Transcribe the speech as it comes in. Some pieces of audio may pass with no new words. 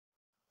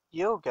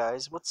Yo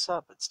guys, what's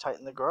up? It's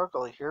Titan the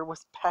Gargoyle here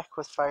back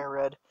with Fire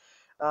Red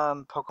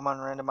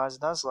Pokemon randomized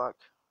nuzlocke.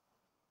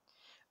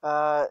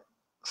 Uh,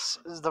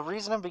 the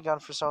reason I've been gone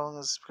for so long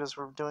is because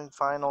we're doing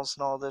finals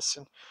and all this,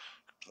 and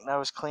I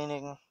was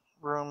cleaning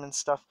room and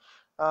stuff.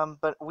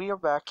 But we are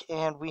back,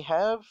 and we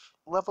have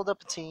leveled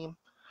up a team.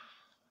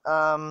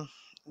 Um,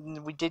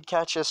 we did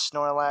catch a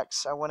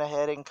Snorlax. I went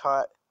ahead and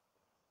caught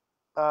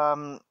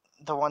the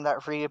one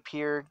that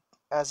reappeared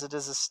as it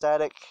is a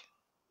static.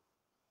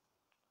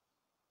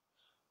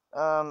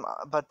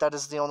 But that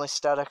is the only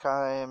static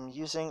I am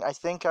using. I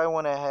think I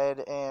went ahead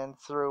and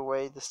threw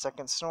away the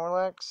second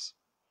Snorlax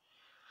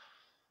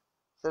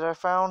that I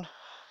found.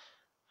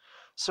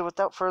 So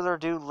without further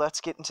ado,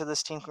 let's get into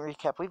this team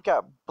recap. We've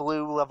got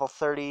Blue level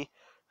 30,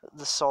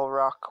 the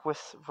Solrock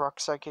with Rock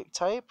Psychic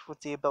type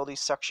with the ability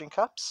Suction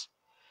Cups.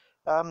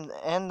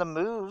 And the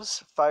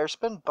moves Fire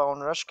Spin, Bone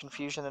Rush,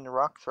 Confusion, and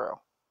Rock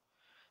Throw.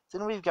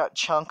 Then we've got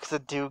Chunk the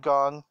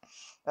Dugong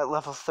at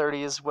level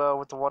 30 as well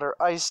with the Water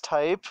Ice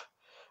type.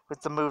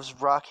 With the moves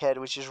Rock Head,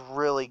 which is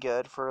really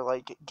good for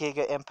like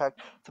Giga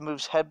Impact. The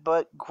moves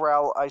Headbutt,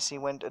 Growl, Icy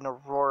Wind, and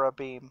Aurora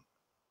Beam.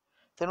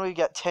 Then we've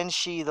got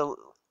Tenshi,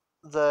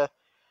 the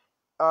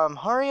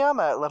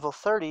Hariyama at level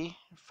 30,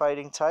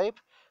 Fighting type.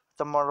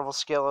 The Marvel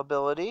Scale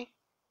ability.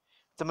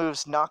 The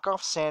moves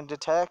Knockoff, Sand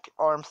Attack,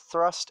 Arm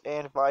Thrust,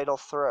 and Vital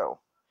Throw.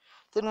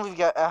 Then we've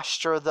got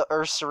Astro, the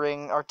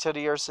Ursaring,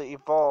 Artidiosa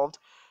evolved,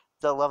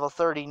 the level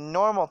 30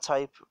 normal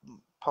type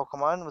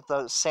Pokemon with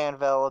the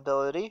Sandveil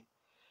ability.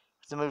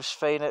 With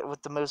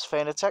the moves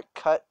Feint Attack,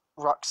 Cut,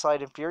 Rock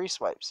Slide, and Fury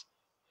Swipes.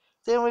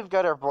 Then we've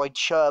got our boy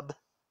Chub,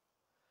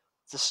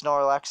 the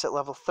Snorlax at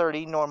level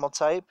 30, normal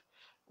type,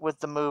 with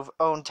the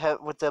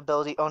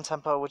ability Own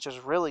Tempo, which is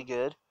really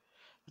good.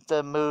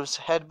 The moves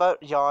Headbutt,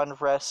 Yawn,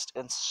 Rest,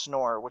 and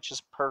Snore, which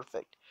is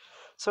perfect.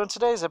 So in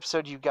today's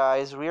episode, you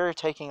guys, we are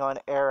taking on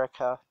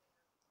Erica,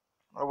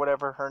 or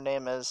whatever her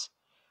name is,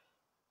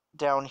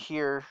 down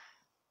here.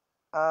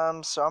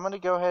 So I'm gonna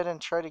go ahead and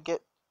try to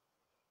get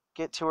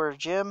to her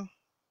gym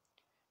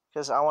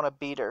because I want to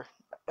beat her.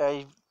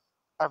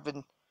 I've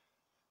been,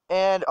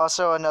 and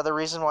also another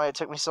reason why it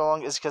took me so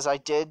long is because I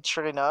did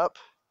train up,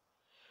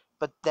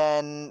 but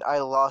then I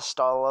lost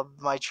all of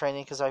my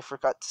training because I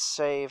forgot to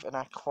save and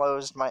I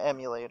closed my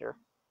emulator.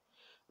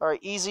 Alright,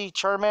 easy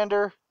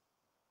Charmander,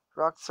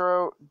 Rock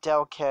Throw,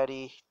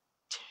 Delcatty,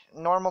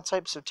 normal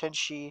type, so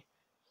Tenshi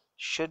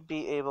should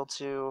be able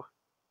to.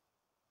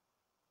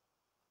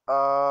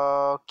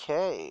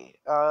 Okay,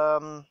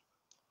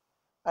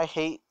 I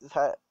hate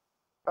that.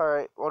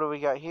 Alright, what do we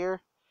got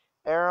here?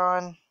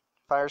 Aeron,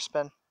 Fire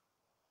Spin.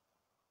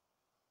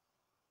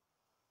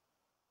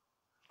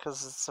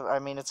 Because it's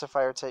a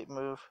fire type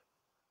move.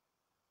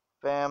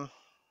 Bam.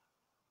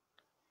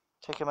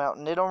 Take him out.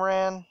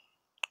 Nidoran.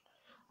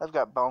 I've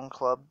got Bone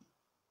Club.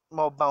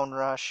 Well, Bone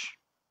Rush.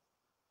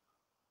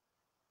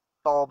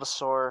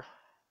 Bulbasaur.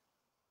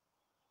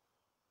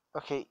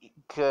 Okay,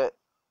 good.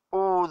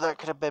 Oh, that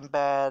could have been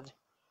bad.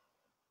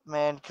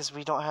 Man, because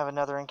we don't have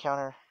another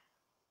encounter.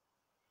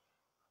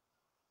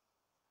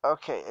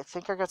 Okay, I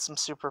think I got some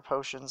super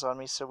potions on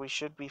me, so we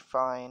should be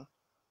fine.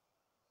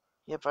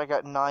 Yep, I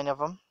got 9 of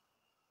them.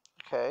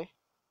 Okay.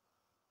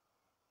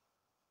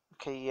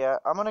 Okay, yeah,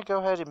 I'm gonna go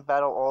ahead and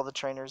battle all the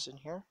trainers in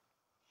here.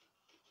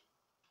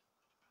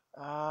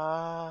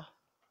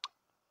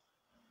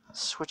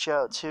 Switch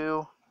out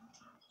to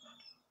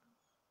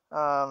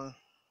our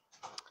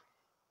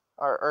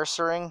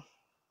Ursaring,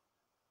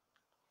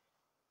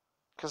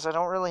 because I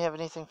don't really have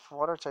anything for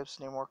water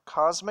types anymore.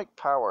 Cosmic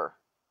Power.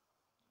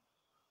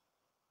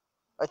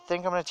 I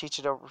think I'm going to teach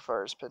it over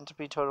first, but to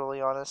be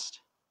totally honest.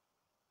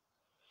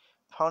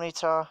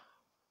 Ponyta.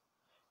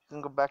 You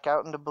can go back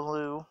out into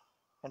Blue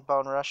and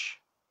Bone Rush.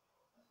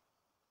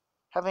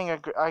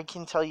 I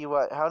can tell you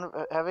what,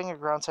 having a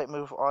ground type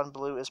move on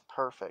Blue is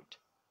perfect.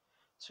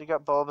 So we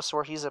got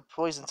Bulbasaur. He's a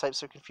poison type,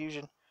 so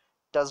Confusion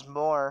does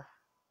more.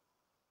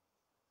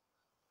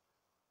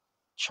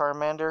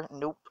 Charmander.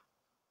 Nope.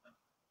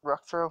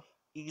 Rock Throw.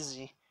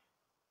 Easy.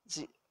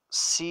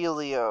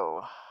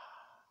 Celio.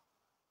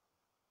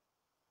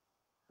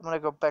 I'm going to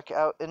go back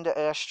out into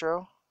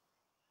Astro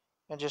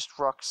and just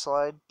Rock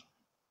Slide.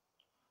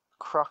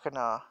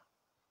 Croconaw.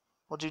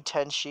 We'll do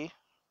Tenshi,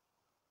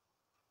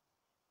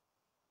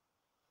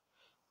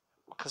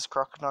 because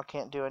Croconaw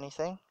can't do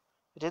anything.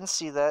 I didn't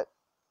see that.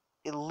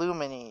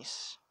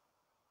 Illuminis.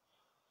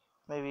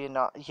 Maybe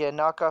not. Yeah,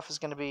 knockoff is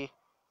going to be.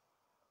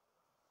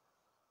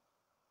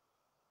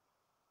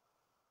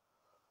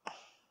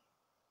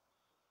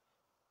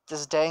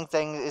 This dang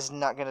thing is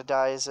not going to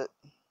die, is it?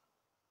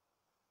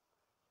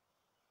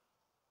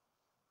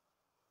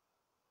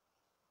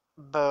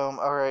 Boom.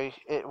 Alright,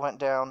 it went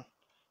down.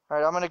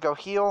 Alright, I'm going to go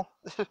heal.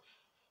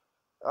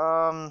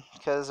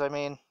 Because,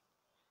 this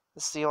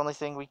is the only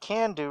thing we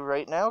can do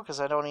right now, because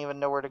I don't even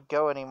know where to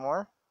go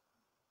anymore.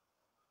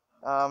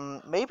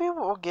 Maybe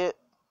we'll get.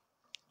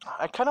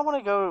 I kind of want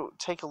to go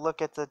take a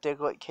look at the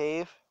Diglett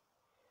Cave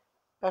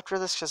after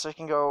this, because I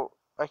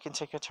can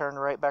take a turn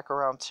right back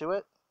around to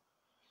it,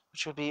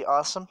 which would be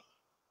awesome.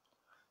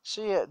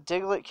 So yeah,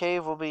 Diglett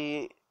Cave will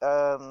be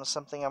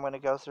something I'm going to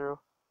go through.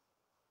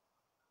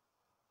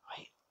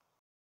 Wait,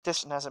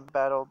 this one hasn't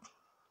battled.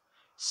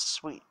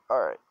 Sweet.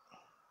 Alright.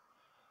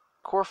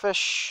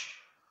 Corefish.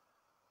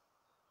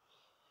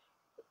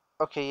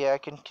 Okay, yeah, I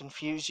can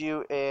confuse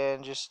you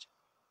and just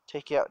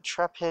take you out.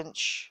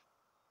 Trapinch.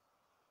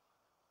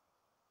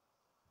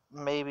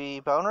 Maybe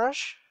Bone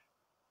Rush?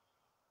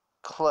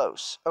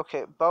 Close.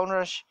 Okay, Bone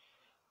Rush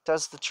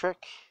does the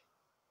trick.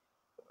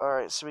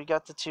 Alright, so we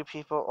got the two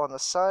people on the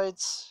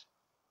sides.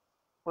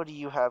 What do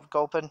you have?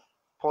 Gulpin,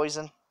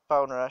 Poison,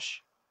 Bone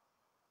Rush.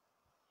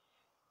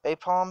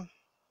 Apalm,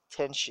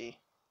 Tenshi.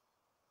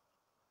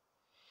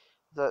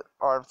 The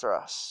arm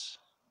thrust.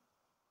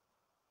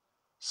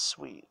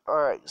 Sweet.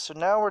 Alright, so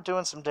now we're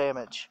doing some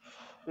damage.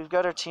 We've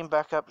got our team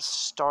back up.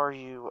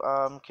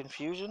 Staryu.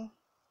 Confusion?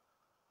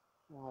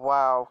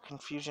 Wow,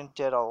 Confusion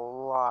did a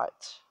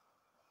lot.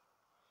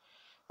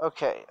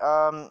 Okay,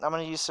 I'm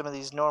gonna use some of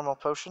these normal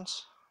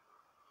potions.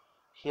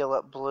 Heal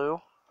up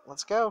Blue.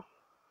 Let's go.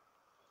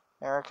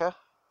 Erica.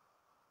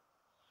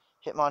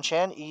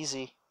 Hitmonchan,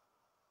 easy.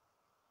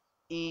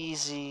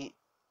 Easy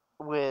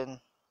win.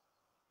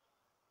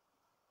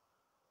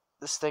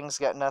 This thing's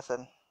got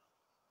nothing.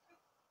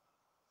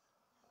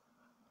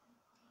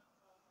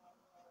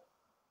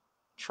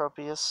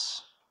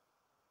 Tropius.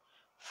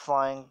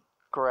 Flying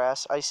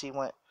Grass. Icy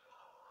went.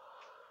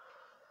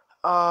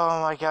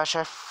 Oh my gosh,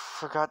 I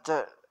forgot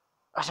that.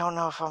 I don't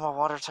know if I'm a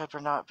water type or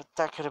not, but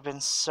that could have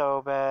been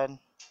so bad.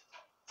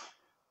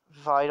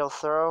 Vital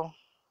Throw.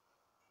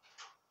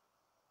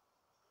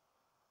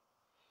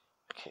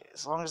 Okay,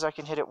 as long as I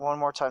can hit it one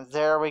more time.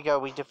 There we go.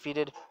 We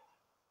defeated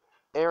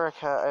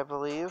Erica, I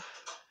believe.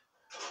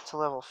 To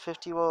level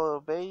 50 will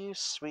obey you.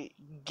 Sweet.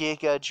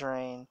 Giga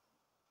Drain.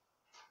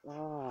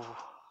 Ooh.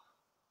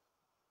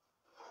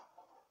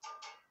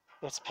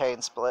 It's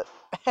Pain Split.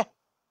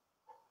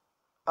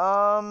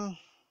 um.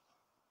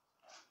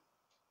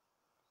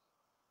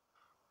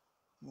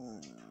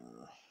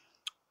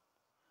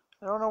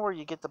 I don't know where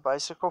you get the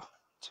bicycle.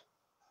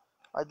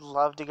 I'd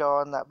love to go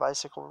on that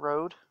bicycle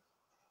road.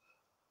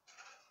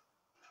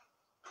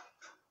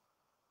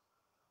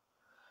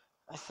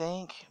 I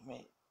think.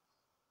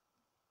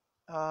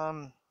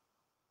 Um.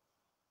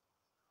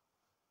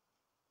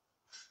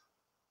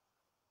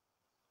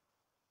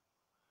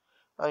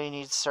 Oh, you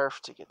need surf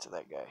to get to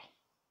that guy.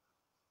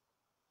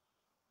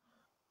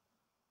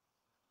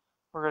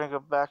 We're gonna go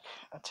back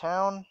a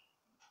town.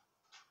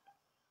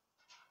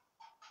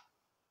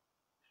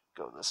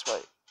 Go this way.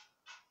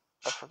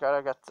 I forgot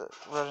I got the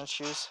running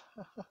shoes.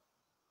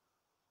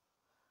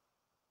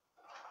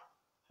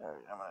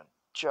 Alright, I'm gonna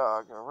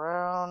jog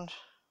around.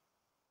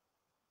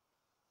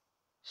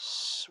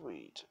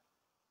 Sweet.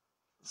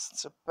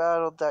 Since I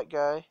battled that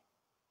guy.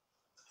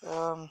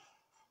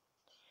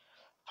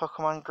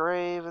 Pokemon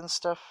Grave and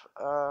stuff.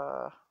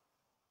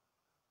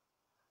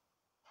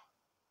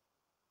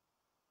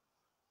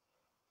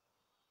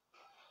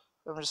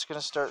 I'm just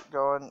gonna start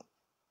going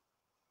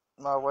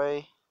my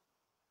way.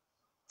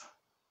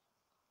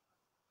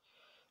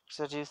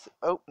 Cause I do.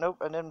 Oh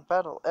nope, I didn't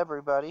battle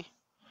everybody.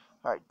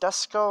 All right,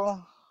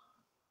 Duskull.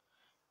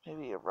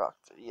 Maybe a rock.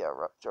 Yeah,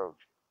 rock throw.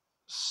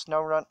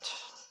 Snorunt.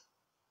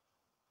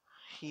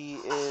 He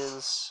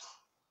is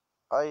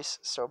ice.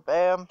 So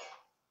bam.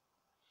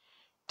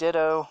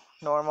 Ditto.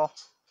 Normal.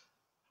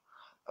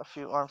 A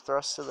few arm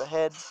thrusts to the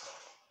head.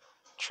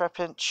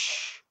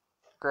 Trapinch.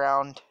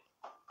 Ground.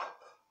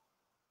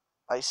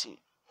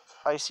 Icy.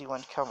 Icy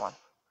one. Come on.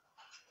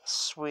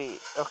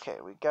 Sweet. Okay,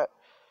 we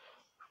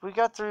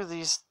got through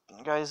these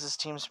guys'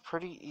 teams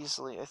pretty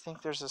easily. I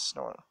think there's a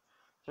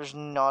There's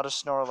not a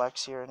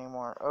Snorlax here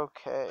anymore.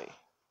 Okay.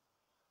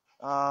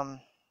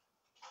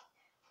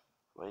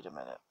 Wait a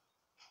minute.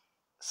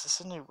 Is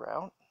this a new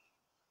route?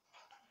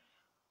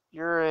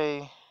 You're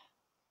a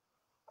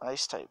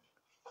ice type.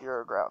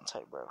 You're a ground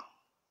type, bro.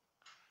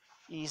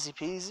 Easy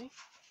peasy.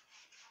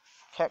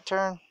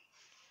 Cacturn.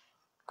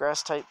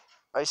 Grass type.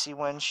 Icy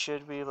Wind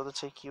should be able to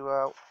take you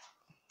out.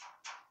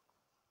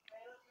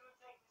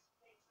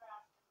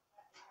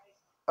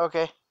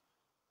 Okay.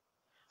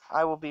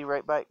 I will be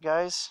right back,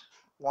 guys.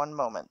 One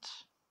moment.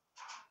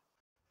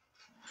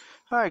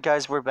 Alright,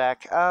 guys, we're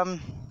back.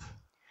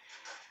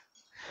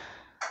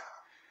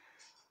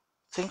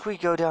 Think we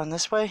go down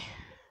this way?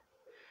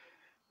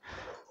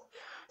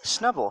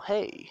 Snubble,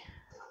 hey.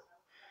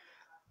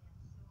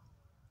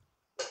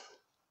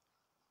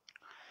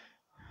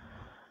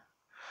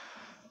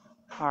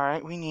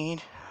 Alright, we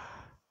need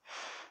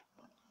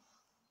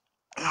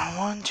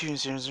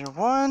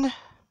 12001.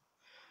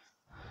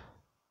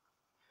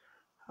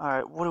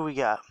 Alright, what do we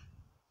got?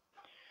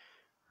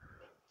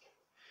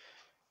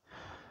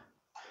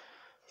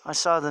 I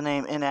saw the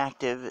name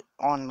inactive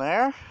on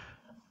there.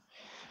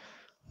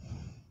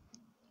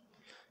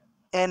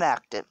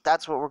 Inactive.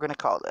 That's what we're going to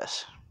call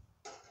this.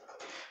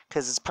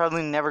 Because it's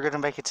probably never going to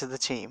make it to the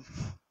team.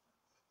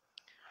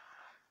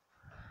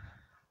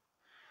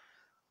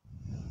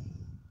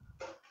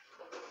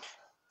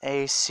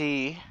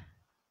 ACIVE.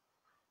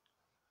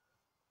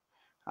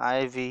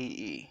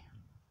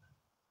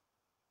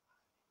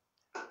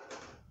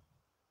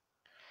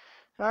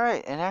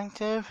 Alright,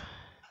 inactive.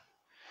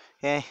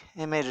 Okay,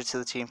 it made it to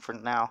the team for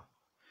now.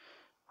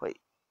 Wait,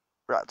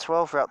 Route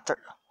 12, Route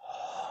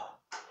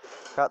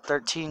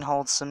 13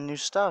 holds some new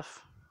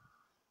stuff.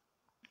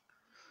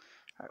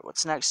 Alright,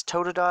 what's next?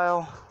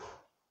 Totodile.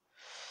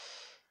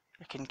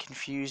 I can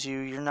confuse you.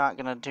 You're not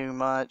gonna do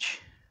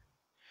much.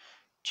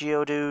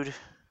 Geodude.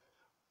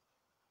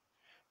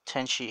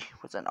 Tenchi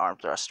with an arm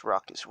thrust.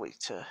 Rock is weak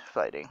to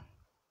fighting.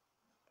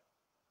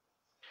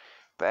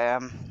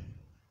 Bam.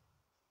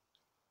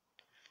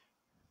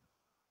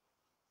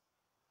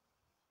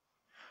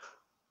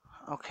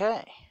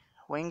 Okay.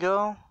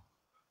 Wingo.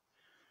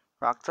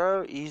 Rock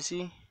throw.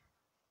 Easy.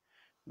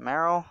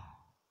 Meryl.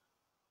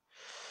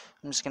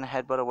 I'm just gonna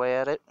headbutt away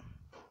at it.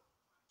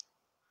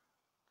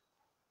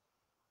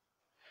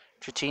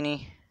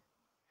 Dratini.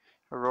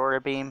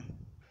 Aurora Beam.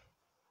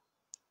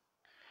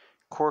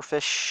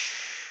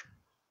 Corphish.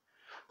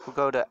 We'll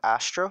go to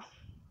Astro.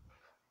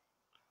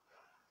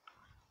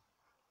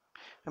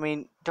 I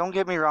mean, don't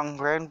get me wrong,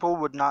 Grand Bull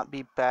would not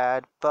be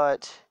bad,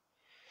 but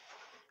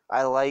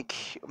I like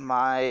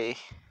my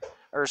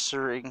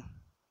Ursaring.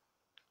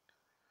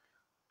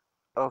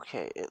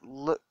 Okay,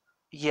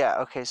 yeah,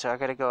 okay, so I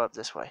gotta go up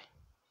this way.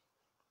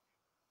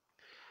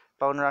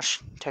 Bone Rush,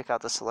 take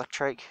out this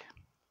Electrike.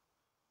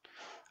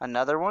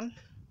 Another one.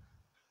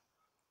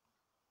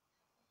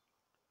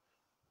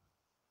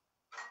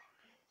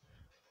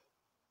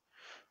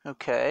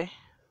 Okay.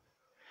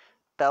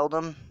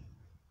 Beldum.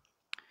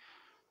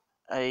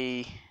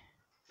 A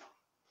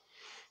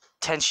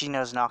Tenchi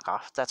knows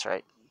knockoff, that's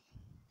right.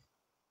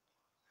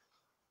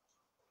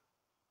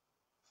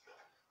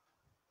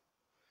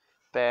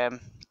 Bam,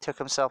 took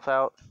himself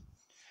out.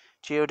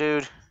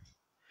 Geodude.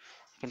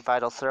 You can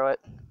Vital Throw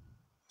it.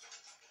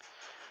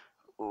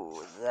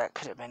 Ooh, that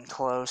could have been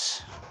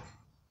close.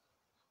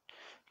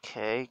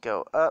 Okay,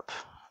 go up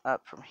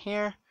from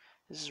here.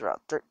 This is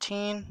Route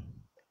 13.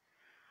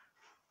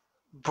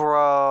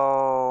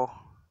 Bro.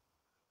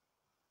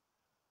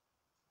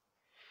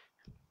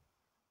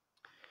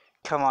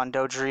 Come on,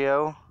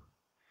 Dodrio.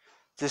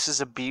 This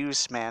is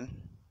abuse, man.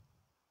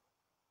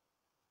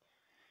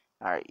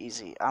 Alright,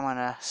 easy. I'm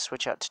gonna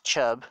switch out to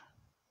Chub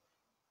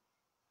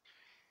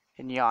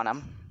and yawn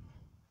him.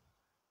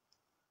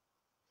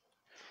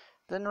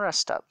 Then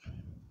rest up.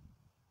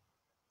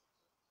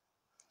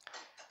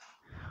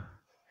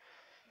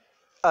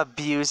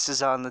 Abuse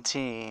is on the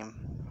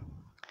team.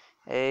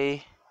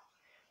 A,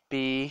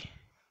 B,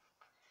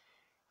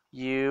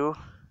 U,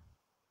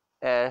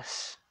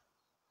 S,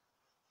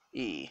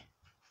 E.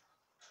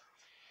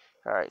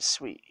 Alright,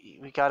 sweet.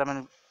 We got him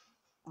in.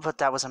 But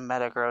that was a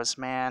Metagross,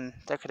 man.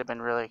 That could have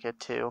been really good,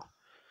 too.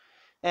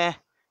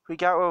 We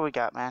got what we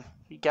got, man.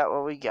 We got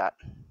what we got.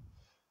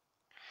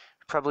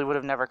 Probably would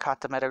have never caught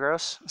the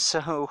Metagross,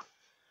 so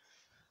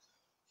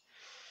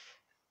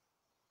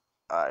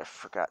I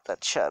forgot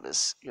that Chub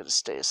is gonna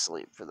stay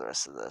asleep for the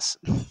rest of this.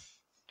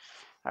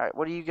 Alright,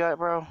 what do you got,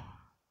 bro?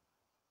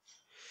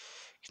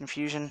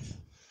 Confusion.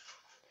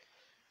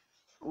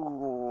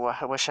 Ooh,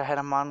 I wish I had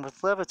him on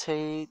with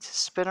Levitate.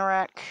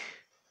 Spinarak.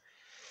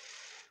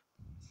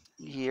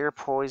 Year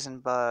Poison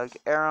Bug.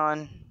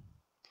 Aeron.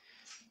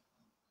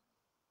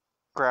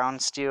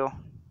 Ground Steel.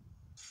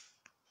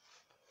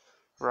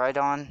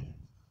 Rhydon.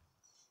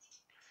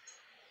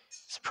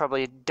 It's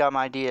probably a dumb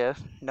idea.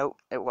 Nope,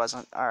 it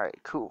wasn't.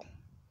 Alright, cool.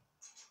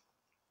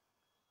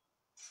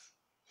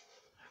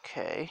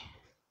 Okay.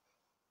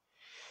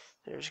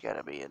 There's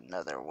gotta be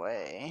another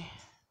way.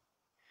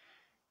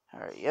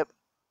 Alright, yep.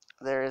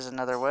 There is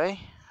another way.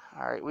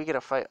 Alright, we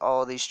gotta fight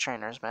all these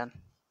trainers, man.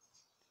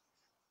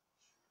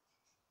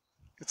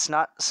 It's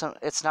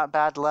not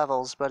bad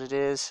levels, but it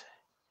is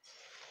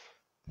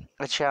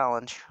a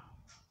challenge.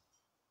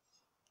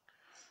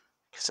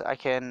 Because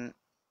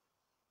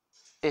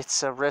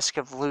it's a risk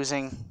of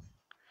losing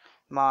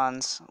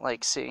Mons,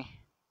 like, see.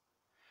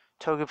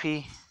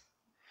 Togepi,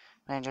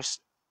 man,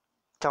 just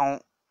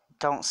don't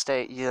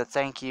stay, yeah,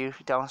 thank you,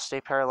 don't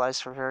stay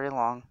paralyzed for very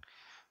long.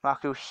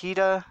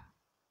 Makuhita,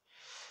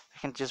 I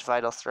can just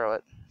Vital Throw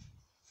it.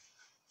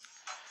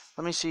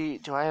 Let me see,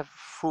 do I have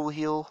full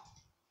heal?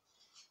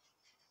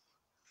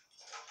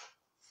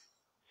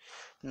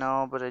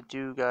 No, but I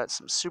do got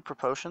some super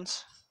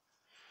potions.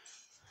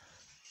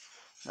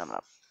 And I'm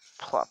gonna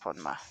plop on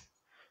my,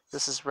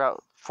 this is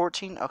Route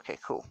 14, okay,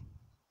 cool.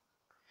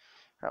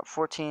 Route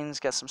 14's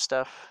got some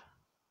stuff.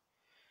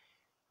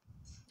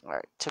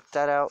 Alright, took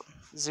that out.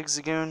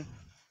 Zigzagoon.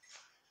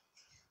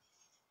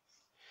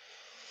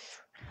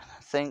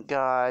 Thank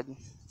God.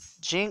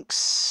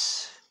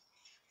 Jinx.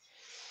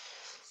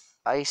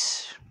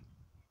 Ice.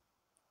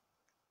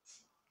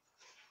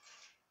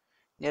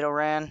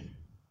 Nidoran.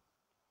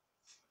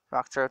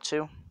 Rock Throw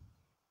 2.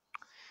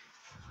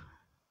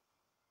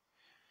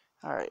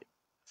 Alright.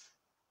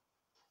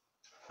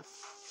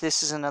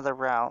 This is another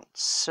route,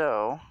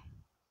 so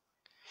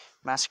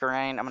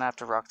Masquerain, I'm gonna have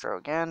to Rock Throw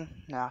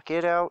again. Knock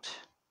it out.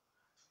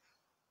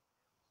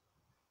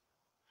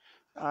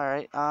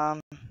 Alright,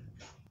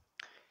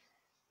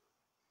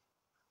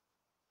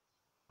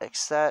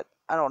 X that.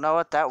 I don't know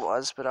what that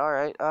was, but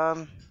alright,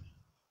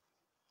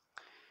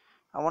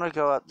 I want to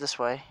go up this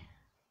way.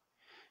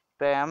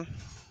 Bam.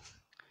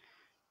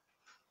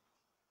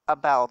 A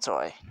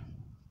Baltoy.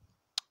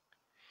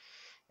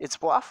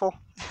 It's Waffle.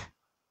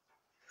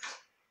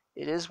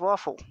 It is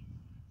Waffle.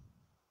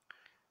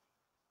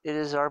 It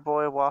is our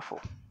boy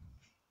Waffle.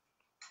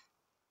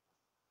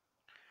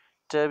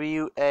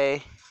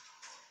 W-A.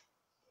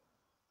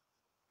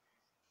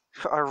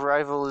 Our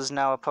rival is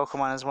now a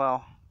Pokemon as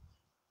well.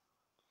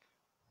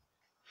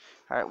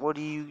 Alright, what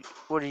are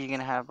you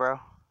gonna have, bro?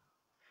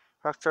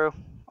 Rock throw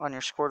on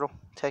your Squirtle.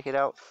 Take it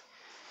out.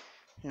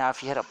 Now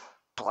if you had a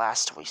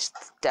Blastoise,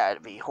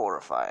 that'd be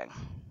horrifying.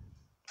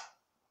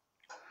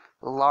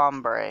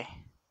 Lombre.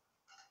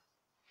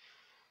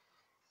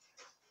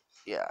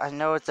 Yeah, I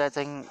know what that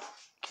thing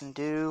can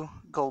do.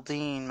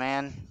 Goldeen,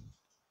 man.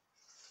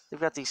 They've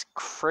got these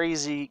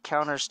crazy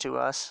counters to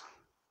us.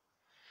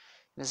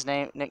 His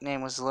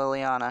nickname was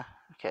Liliana.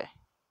 Okay.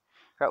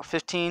 Route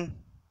 15.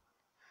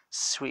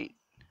 Sweet.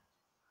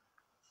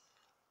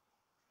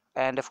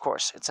 And of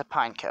course, it's a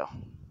Pineco.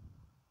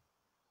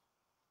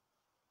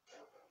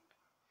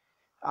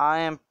 I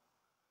am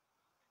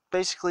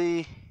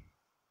basically...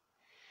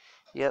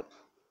 Yep.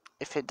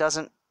 If it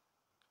doesn't...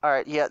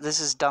 Alright, yeah, this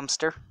is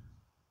Dumpster.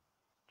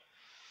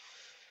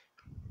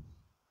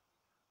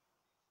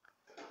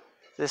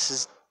 This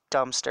is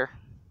Dumpster.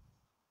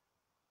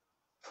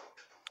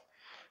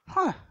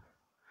 Huh.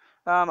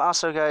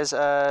 Also, guys,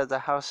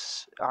 the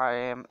house I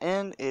am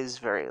in is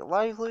very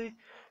lively,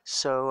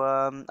 so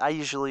I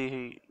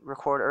usually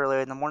record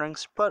earlier in the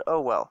mornings, but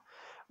oh well.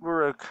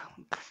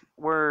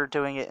 We're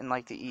doing it in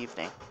like the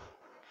evening.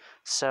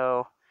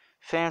 So,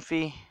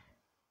 Fanfi,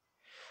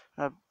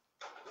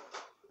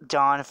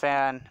 Dawn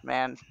Fan,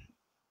 man,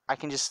 I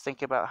can just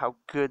think about how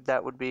good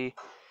that would be.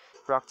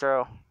 Rock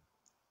throw.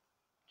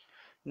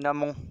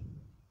 Nummel.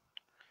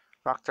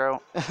 Rock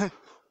throw.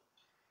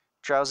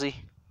 Drowsy.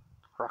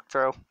 Rock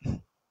throw.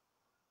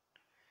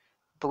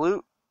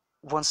 Blue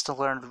wants to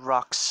learn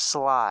Rock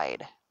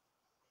Slide.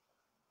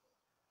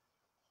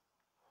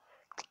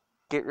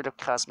 Get rid of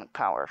Cosmic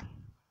Power.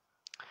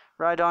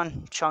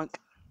 Rhydon, Chunk.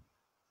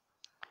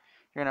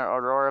 You're gonna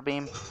Aurora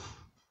Beam.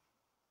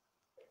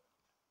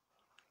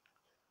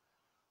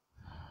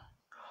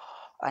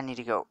 I need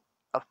to go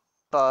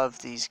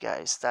above these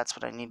guys. That's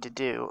what I need to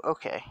do.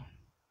 Okay.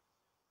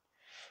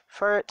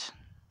 Ferret.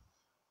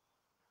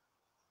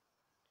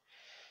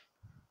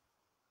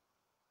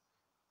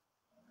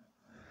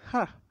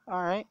 Huh.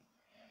 Alright.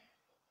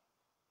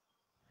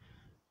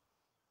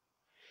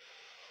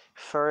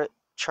 Ferret.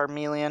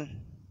 Charmeleon.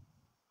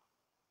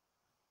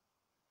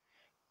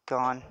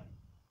 Gone.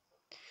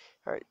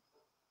 Alright.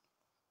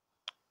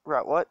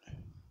 Route what?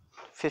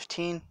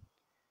 15.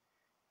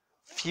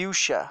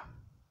 Fuchsia.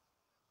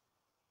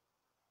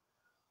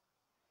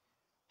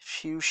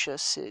 Fuchsia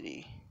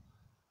City.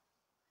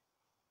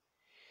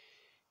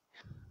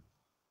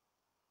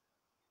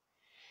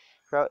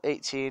 Route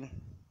 18.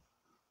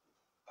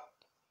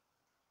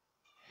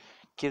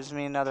 Gives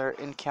me another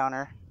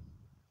encounter.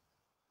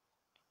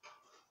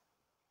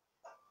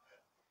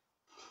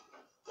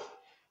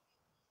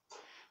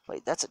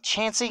 Wait, that's a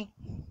Chansey?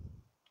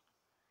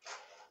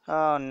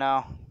 Oh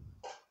no.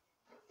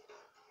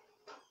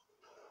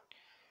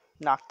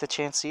 Knocked the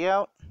Chansey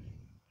out.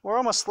 We're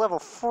almost level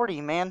 40,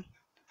 man.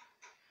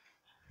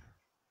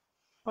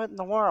 What in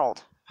the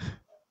world?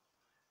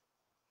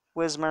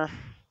 Whismer.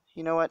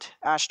 You know what?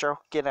 Astro,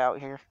 get out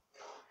here.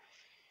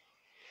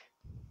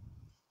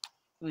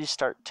 You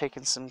start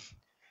taking some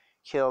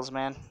kills,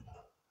 man.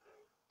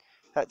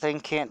 That thing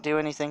can't do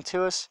anything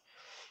to us.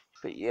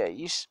 But yeah,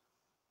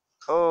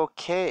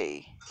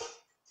 okay.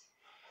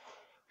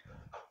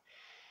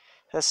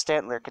 That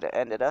Stantler could have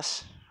ended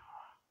us.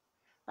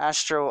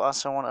 Astro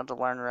also wanted to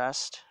learn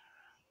Rest.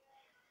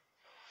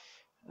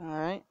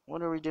 Alright,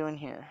 what are we doing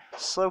here?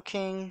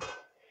 Slowking.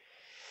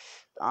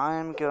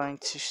 I'm going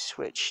to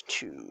switch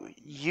to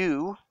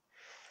you.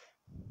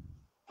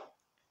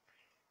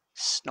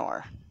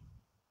 Snore.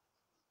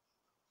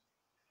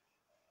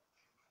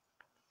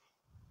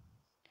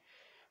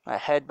 My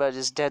headbutt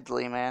is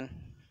deadly, man.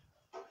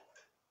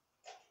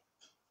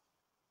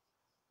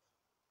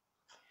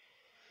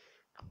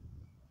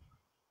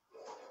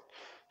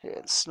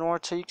 Yeah, Snore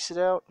takes it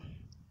out.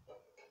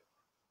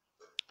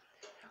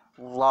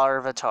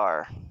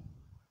 Larvitar.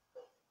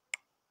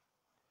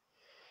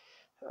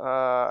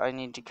 I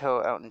need to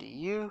go out into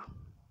you.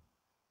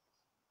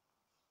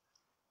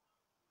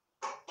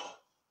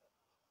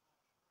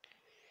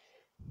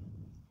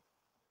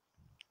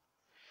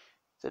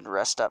 Then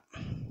rest up.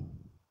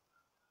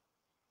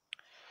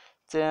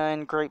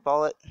 Then Great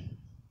Ball it.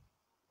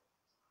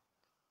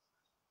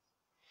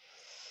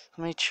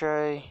 Let me try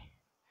a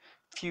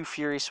few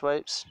Fury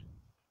Swipes.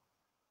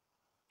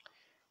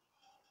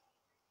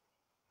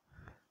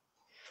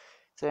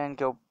 Then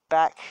go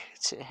back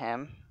to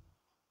him.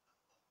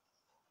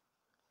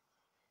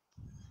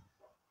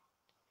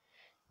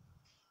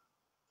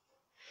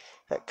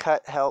 That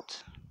cut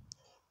helped.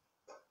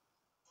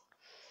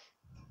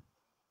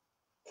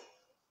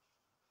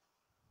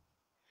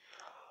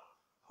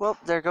 Well,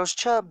 there goes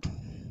Chub.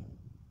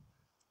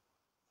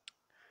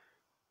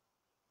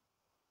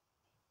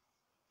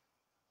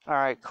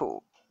 Alright,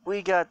 cool.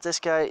 We got this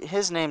guy.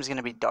 His name's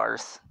gonna be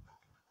Darth.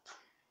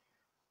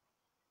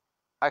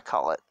 I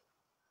call it.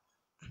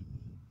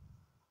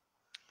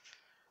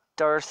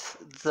 Darth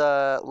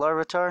the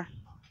Larvitar.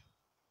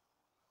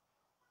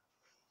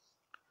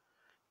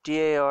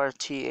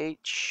 Darth.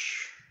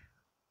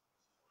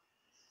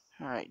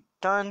 Alright,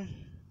 done.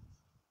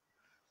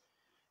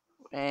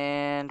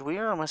 And we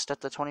are almost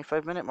at the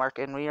 25-minute mark,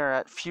 and we are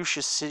at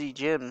Fuchsia City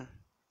Gym.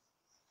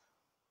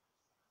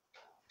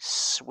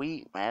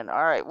 Sweet, man.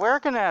 Alright, we're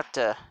gonna have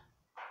to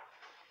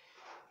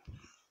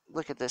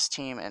look at this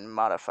team and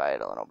modify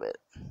it a little bit.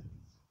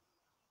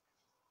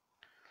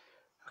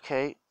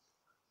 Okay.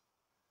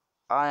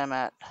 I am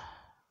at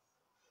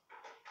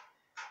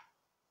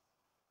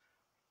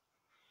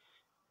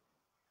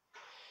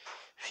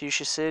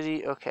Fuchsia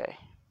City. Okay.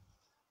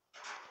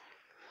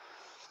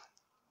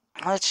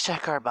 Let's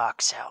check our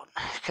box out.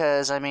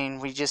 Because, I mean,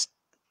 we just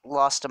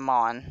lost a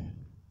Mon.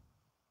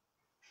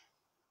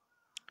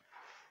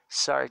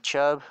 Sorry,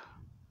 Chub.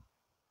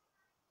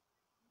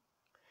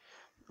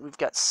 We've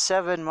got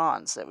 7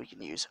 Mons that we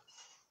can use.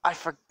 I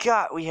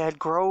forgot we had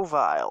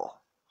Grovyle.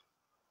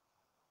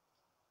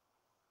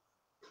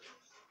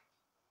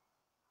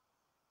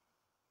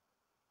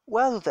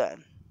 Well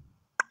then.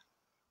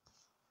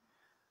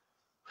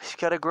 We've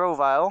got a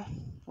Grovyle,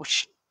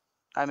 which,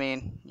 I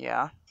mean,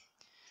 yeah.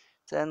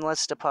 Then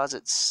let's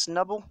deposit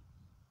Snubble.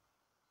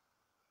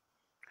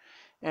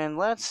 And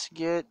let's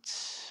get...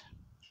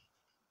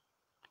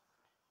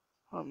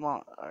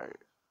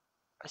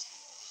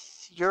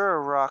 You're a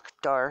Rock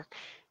Dark.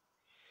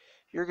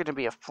 You're gonna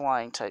be a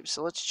flying type,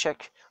 so let's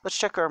check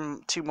our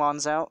 2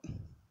 Mons out.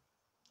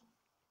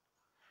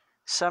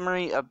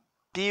 Summary: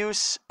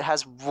 Abuse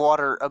has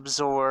Water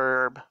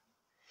Absorb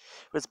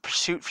with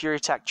Pursuit, Fury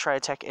Attack, Tri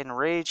Attack, and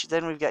Rage.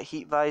 Then we've got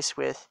Heat Vice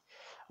with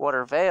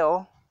Water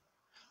Veil,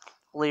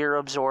 Leer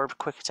Absorb,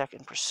 Quick Attack,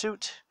 and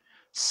Pursuit.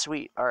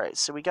 Sweet. Alright,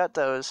 so we got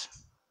those.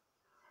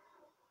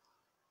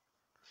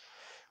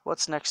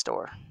 What's next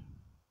door?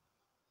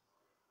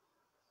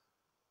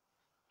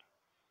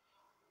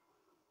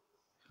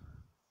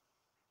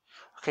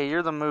 Okay,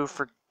 you're the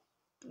move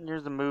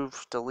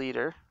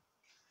deleter.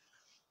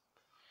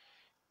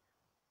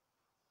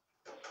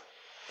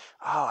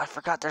 Oh, I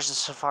forgot there's a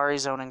Safari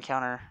Zone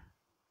encounter.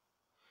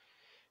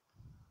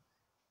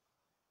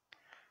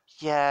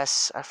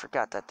 Yes, I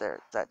forgot that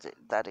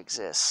that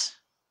exists.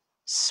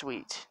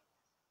 Sweet.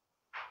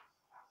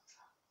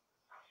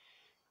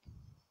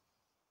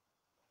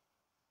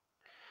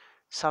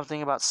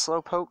 Something about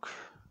Slowpoke.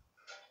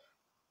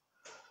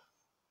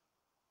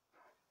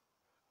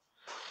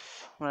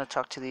 I'm gonna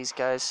talk to these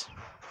guys.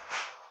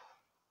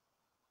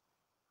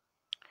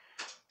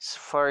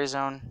 Safari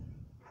Zone.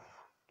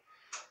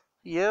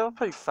 Yeah, I'll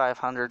pay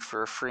 500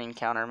 for a free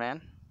encounter,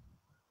 man.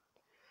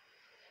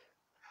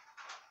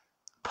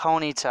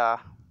 Ponyta.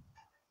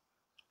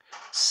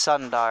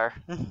 Sundar.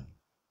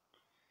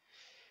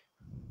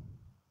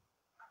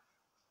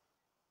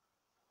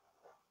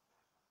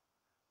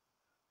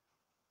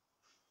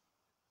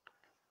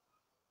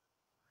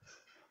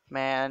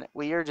 Man,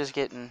 we are just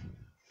getting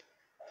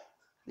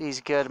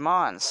these good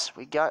Mons.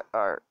 We got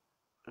our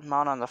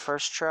Mon on the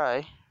first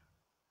try.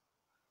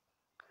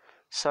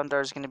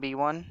 Sundar's going to be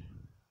one.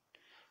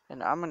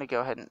 And I'm going to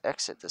go ahead and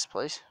exit this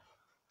place.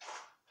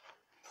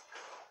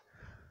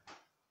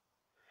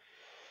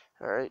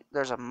 Alright,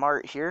 there's a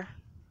mart here.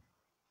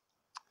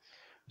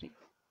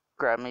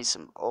 Grab me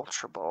some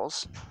Ultra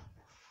Balls.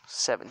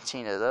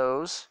 17 of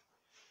those.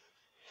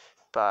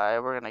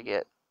 We're going to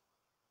get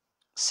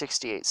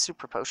 68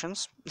 Super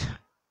Potions.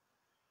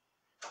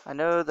 I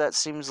know that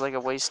seems like a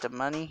waste of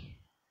money.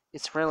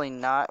 It's really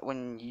not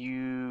when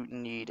you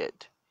need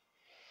it.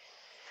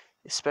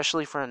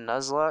 Especially for a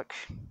Nuzlocke.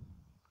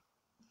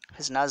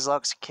 Because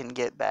Nuzlocks can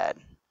get bad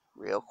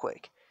real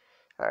quick.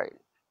 Alright.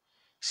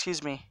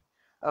 Excuse me.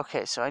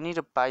 Okay, so I need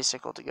a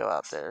bicycle to go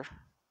out there.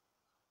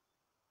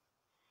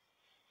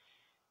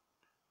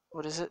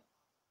 What is it?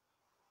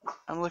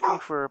 I'm looking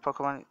for a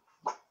Pokemon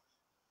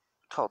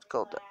called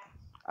Golduck.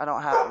 I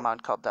don't have a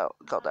mod called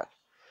Golduck.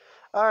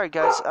 Alright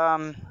guys,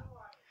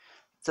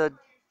 the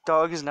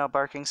dog is now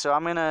barking, so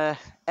I'm gonna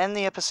end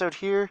the episode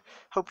here.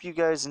 Hope you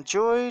guys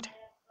enjoyed.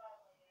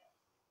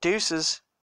 Deuces.